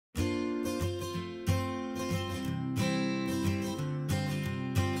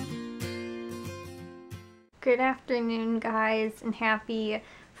Good afternoon, guys, and happy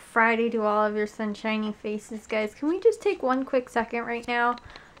Friday to all of your sunshiny faces, guys. Can we just take one quick second right now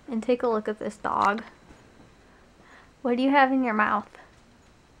and take a look at this dog? What do you have in your mouth?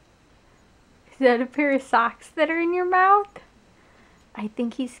 Is that a pair of socks that are in your mouth? I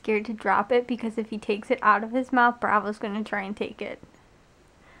think he's scared to drop it because if he takes it out of his mouth, Bravo's going to try and take it.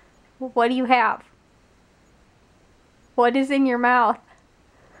 What do you have? What is in your mouth?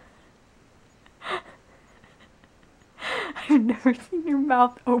 I've never seen your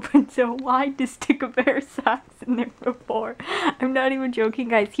mouth open so wide to stick a pair of socks in there before. I'm not even joking,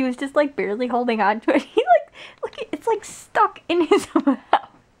 guys. He was just like barely holding on to it. He look, it's like stuck in his mouth.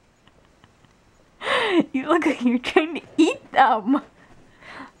 You look like you're trying to eat them. But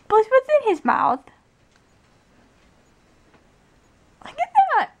what's in his mouth? Look at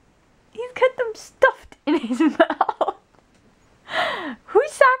that. He's got them stuffed in his mouth.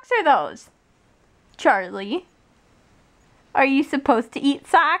 Whose socks are those? Charlie? Are you supposed to eat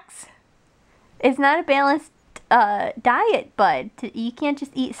socks? It's not a balanced diet, bud. You can't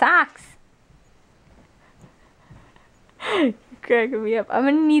just eat socks. You're cracking me up. I'm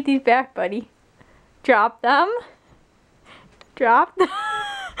gonna need these back, buddy. Drop them. Drop them.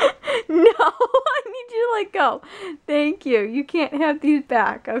 No, I need you to let go. Thank you. You can't have these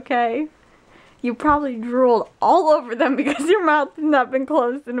back, okay? You probably drooled all over them because your mouth has not been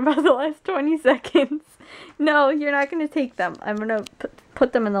closed in about the last 20 seconds. No, you're not going to take them. I'm going to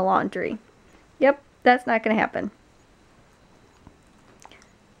put them in the laundry. Yep, that's not going to happen.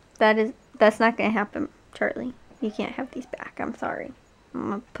 That's not going to happen, Charlie. You can't have these back. I'm sorry. I'm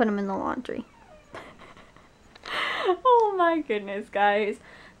going to put them in the laundry. Oh my goodness, guys.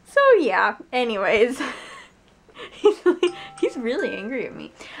 So yeah, anyways. He's really angry at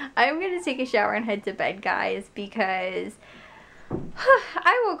me. I'm going to take a shower and head to bed, guys, because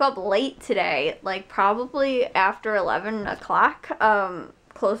I woke up late today, like probably after 11 o'clock,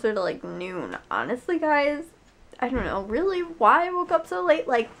 closer to like noon. Honestly, guys, I don't know really why I woke up so late.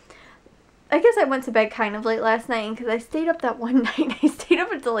 Like, I guess I went to bed kind of late last night because I stayed up that one night. I stayed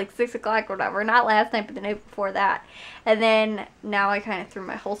up until like 6 o'clock or whatever. Not last night, but the night before that. And then now I kind of threw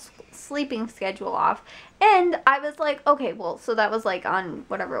my whole sleeping schedule off. And I was like, okay, well, so that was like on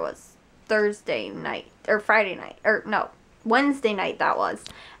whatever it was, Thursday night or Friday night, or no, Wednesday night that was.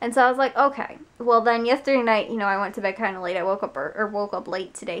 And so I was like, okay, well then yesterday night, you know, I went to bed kind of late. I woke up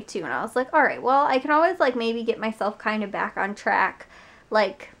late today too. And I was like, all right, well, I can always like maybe get myself kind of back on track,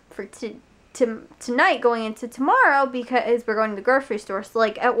 like for tonight going into tomorrow, because we're going to the grocery store. So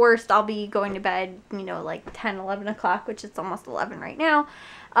like at worst I'll be going to bed, you know, like 10, 11 o'clock, which it's almost 11 right now.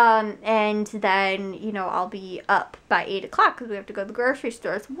 And then, you know, I'll be up by 8 o'clock because we have to go to the grocery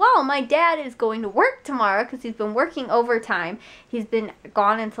stores. Well, my dad is going to work tomorrow because he's been working overtime. He's been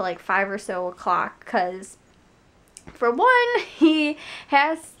gone until like 5 or so o'clock because, for one, he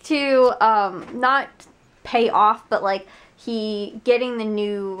has to not pay off, but like getting the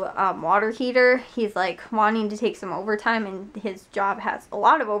new water heater, he's like wanting to take some overtime, and his job has a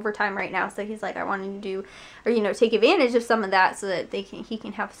lot of overtime right now, so he's like, I wanted to do, or you know, take advantage of some of that so that he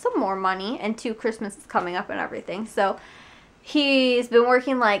can have some more money, and too, Christmas is coming up and everything. So he's been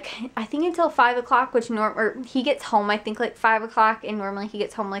working like, I think until 5 o'clock, which he gets home I think like 5 o'clock, and normally he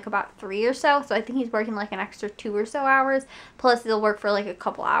gets home like about 3 or so. So I think he's working like an extra 2 or so hours, plus he'll work for like a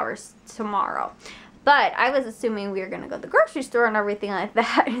couple hours tomorrow. But I was assuming we were going to go to the grocery store and everything like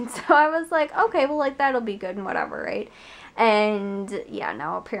that. And so I was like, okay, well, like, that'll be good and whatever, right? And, yeah,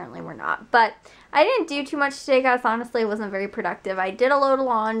 no, apparently we're not. But I didn't do too much today, guys. Honestly, it wasn't very productive. I did a load of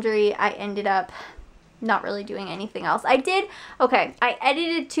laundry. I ended up not really doing anything else. I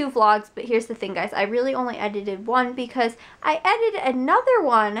edited 2 vlogs, but here's the thing, guys. I really only edited 1 because I edited another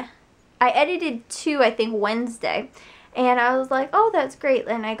one. I edited 2, I think, Wednesday. And I was like, oh, that's great.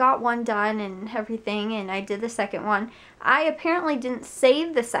 And I got 1 done and everything, and I did the second one. I apparently didn't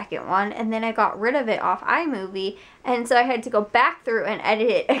save the second one, and then I got rid of it off iMovie. And so I had to go back through and edit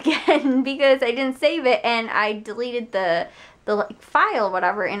it again because I didn't save it, and I deleted the like, file or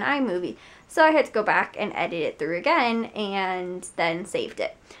whatever in iMovie. So I had to go back and edit it through again and then saved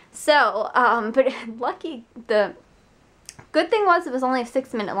it. So, but lucky, the good thing was it was only a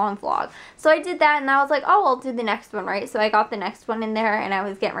 6-minute long vlog. So I did that, and I was like, oh, I'll do the next one, right? So I got the next one in there, and I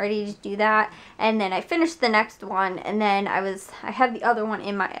was getting ready to do that. And then I finished the next one, and then I had the other one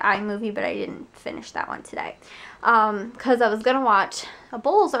in my iMovie, but I didn't finish that one today. Because I was going to watch a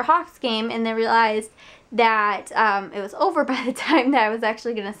Bulls or Hawks game, and then realized that it was over by the time that I was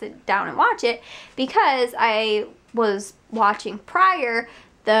actually going to sit down and watch it, because I was watching prior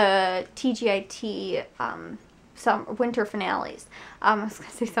the TGIT winter finales. I was going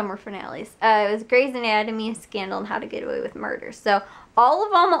to say summer finales. It was Grey's Anatomy, Scandal, and How to Get Away with Murder. So all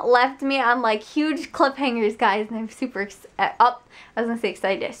of them left me on like huge cliffhangers, guys, and I'm super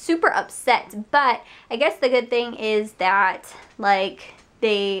excited, super upset. But I guess the good thing is that like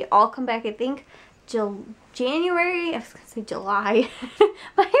they all come back, I think, January, I was going to say July.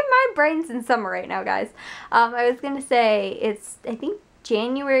 my brain's in summer right now, guys. I was going to say it's, I think,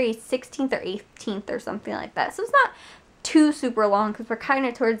 January 16th or 18th or something like that. So it's not too super long because we're kind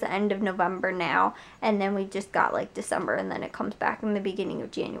of towards the end of November now. And then we just got like December, and then it comes back in the beginning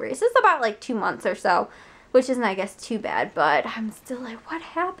of January. So it's about like 2 months or so, which isn't, I guess, too bad, but I'm still like, what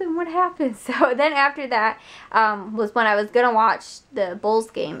happened? What happened? So then after that was when I was going to watch the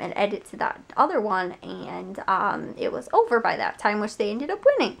Bulls game and edit to that other one, and it was over by that time, which they ended up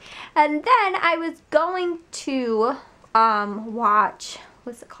winning. And then I was going to watch,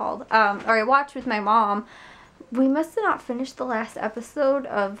 what's it called? Or I watched with my mom. We must have not finished the last episode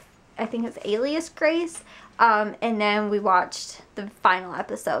of, I think it's Alias Grace. And then we watched the final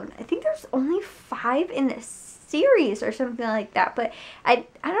episode. I think there's only 5 in this series or something like that. But I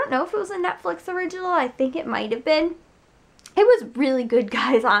don't know if it was a Netflix original. I think it might have been. It was really good,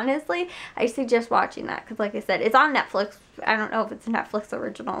 guys, honestly. I suggest watching that because, like I said, it's on Netflix. I don't know if it's a Netflix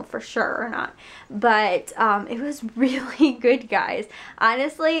original for sure or not. But it was really good, guys.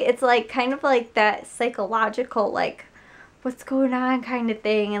 Honestly, it's like kind of like that psychological, like, what's going on kind of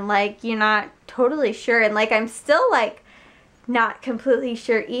thing, and like you're not totally sure, and like I'm still like not completely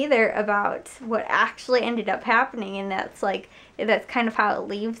sure either about what actually ended up happening, and that's kind of how it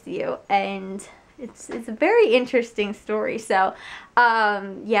leaves you, and it's a very interesting story. So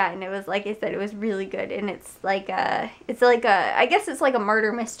yeah, and it was, like I said, it was really good, and it's like a I guess it's like a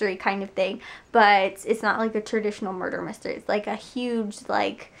murder mystery kind of thing, but it's not like a traditional murder mystery. It's like a huge,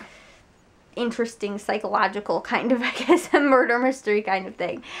 like, interesting psychological kind of, I guess, a murder mystery kind of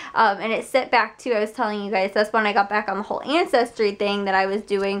thing. And it's set back to, I was telling you guys, that's when I got back on the whole ancestry thing that I was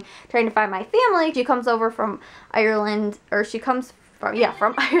doing, trying to find my family. She comes over from Ireland, or she comes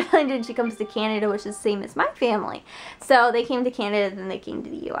from Ireland, and she comes to Canada, which is the same as my family. So they came to Canada, then they came to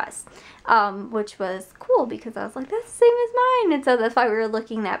the U.S., which was cool because I was like, that's the same as mine. And so that's why we were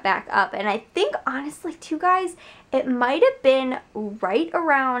looking that back up. And I think, honestly, too, guys, it might have been right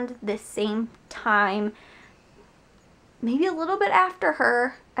around the same time, maybe a little bit after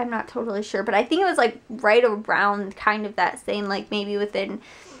her. I'm not totally sure, but I think it was like right around kind of that same, like maybe within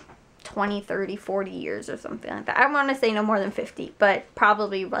 20, 30, 40 years or something like that. I want to say no more than 50, but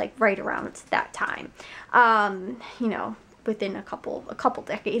probably like right around that time. You know, within a couple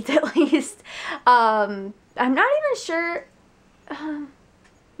decades at least. I'm not even sure.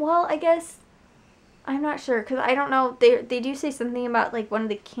 Well, I guess I'm not sure, because I don't know. They do say something about like one of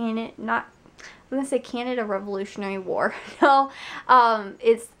the I'm gonna say Canada Revolutionary War. No,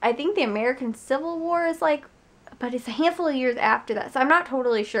 it's, I think the American Civil War is like, but it's a handful of years after that. So I'm not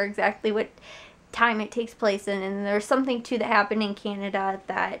totally sure exactly what time it takes place in. And there's something too that happened in Canada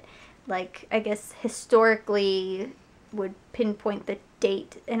that, like, I guess historically would pinpoint the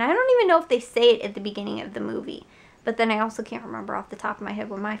date. And I don't even know if they say it at the beginning of the movie. But then I also can't remember off the top of my head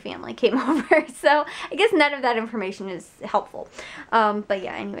when my family came over. So I guess none of that information is helpful. But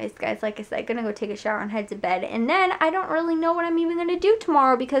yeah, anyways, guys, like I said, I'm going to go take a shower and head to bed. And then I don't really know what I'm even going to do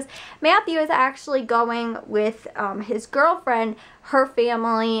tomorrow, because Matthew is actually going with his girlfriend, her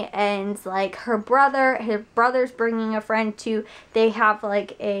family, and like her brother. His brother's bringing a friend too. They have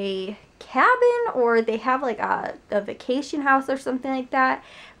like a cabin, or they have like a vacation house or something like that,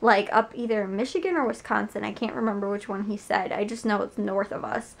 like up either in Michigan or Wisconsin. I can't remember which one he said. I just know it's north of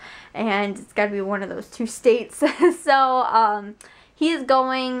us, and it's got to be one of those 2 states. So he is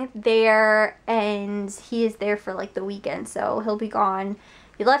going there, and he is there for like the weekend, so he'll be gone.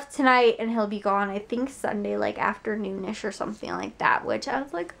 He left tonight, and he'll be gone, I think, Sunday, like afternoonish or something like that, which I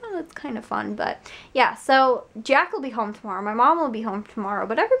was like, oh, that's kind of fun. But yeah, so Jack will be home tomorrow. My mom will be home tomorrow,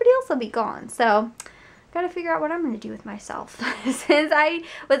 but everybody else will be gone. So gotta figure out what I'm going to do with myself. Since I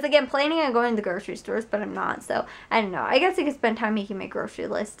was, again, planning on going to the grocery stores, but I'm not. So I don't know. I guess I could spend time making my grocery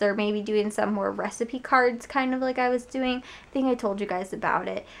list, or maybe doing some more recipe cards, kind of like I was doing. I think I told you guys about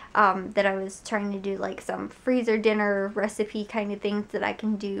it, that I was trying to do like some freezer dinner recipe kind of things that I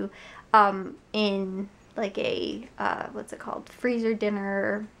can do in like a, what's it called? Freezer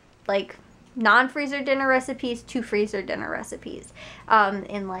dinner, like non-freezer dinner recipes to freezer dinner recipes.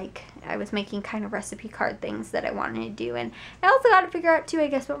 And like I was making kind of recipe card things that I wanted to do. And I also got to figure out too, I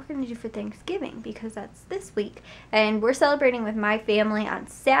guess, what we're going to do for Thanksgiving, because that's this week. And we're celebrating with my family on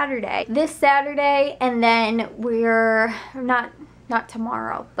Saturday. This Saturday, and then we're not not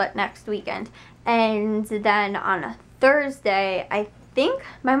tomorrow, but next weekend. And then on a Thursday, I think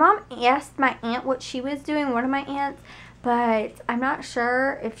my mom asked my aunt what she was doing, one of my aunts, but I'm not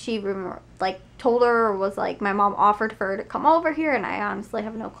sure if she like told her or was like my mom offered for her to come over here, and I honestly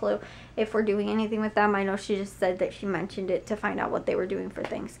have no clue if we're doing anything with them. I know she just said that she mentioned it to find out what they were doing for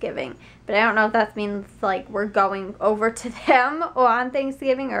Thanksgiving, but I don't know if that means like we're going over to them on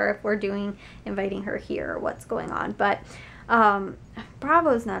Thanksgiving or if we're inviting her here or what's going on. But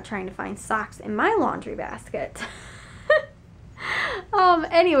Bravo's not trying to find socks in my laundry basket.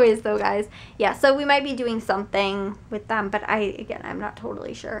 Anyways though, guys, yeah, so we might be doing something with them, but I'm not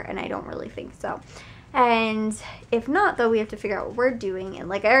totally sure, and I don't really think so. And if not, though, we have to figure out what we're doing. And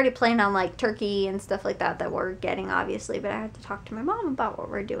like I already planned on like turkey and stuff like that we're getting, obviously, but I had to talk to my mom about what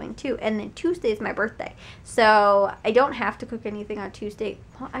we're doing too. And then Tuesday is my birthday, so I don't have to cook anything on Tuesday.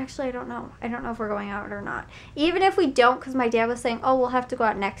 Well, actually, I don't know if we're going out or not. Even if we don't, because my dad was saying, oh, we'll have to go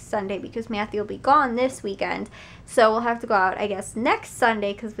out next Sunday because Matthew will be gone this weekend, so we'll have to go out, I guess, next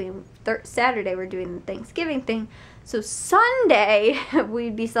Sunday, because Saturday we're doing the Thanksgiving thing. So Sunday,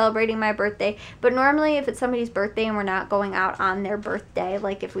 we'd be celebrating my birthday. But normally, if it's somebody's birthday and we're not going out on their birthday,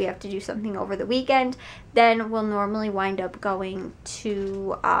 like if we have to do something over the weekend, then we'll normally wind up going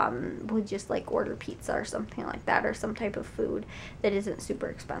to, we'll just like order pizza or something like that, or some type of food that isn't super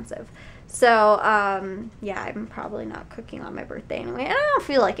expensive. So, yeah, I'm probably not cooking on my birthday anyway. And I don't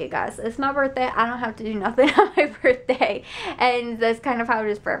feel like it, guys. It's my birthday. I don't have to do nothing on my birthday. And that's kind of how it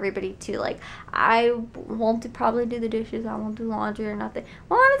is for everybody, too. Like, I won't probably do the dishes. I won't do laundry or nothing.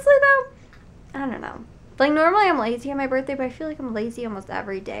 Well, honestly, though, I don't know. Like, normally I'm lazy on my birthday, but I feel like I'm lazy almost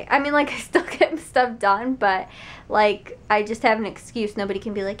every day. I mean, like, I still get stuff done, but, like, I just have an excuse. Nobody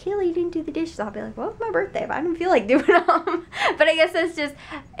can be like, Kayla, you didn't do the dishes. I'll be like, well, it's my birthday, but I didn't feel like doing them. But I guess it's just,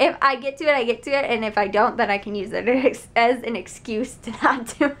 if I get to it, I get to it, and if I don't, then I can use it as an excuse to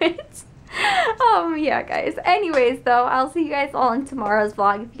not do it. Yeah, guys. Anyways, though, I'll see you guys all in tomorrow's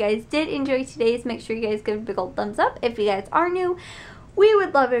vlog. If you guys did enjoy today's, make sure you guys give a big old thumbs up. If you guys are new, we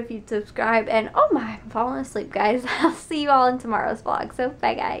would love it if you'd subscribe. And oh my, I'm falling asleep, guys. I'll see you all in tomorrow's vlog. So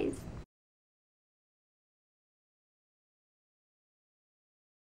bye, guys.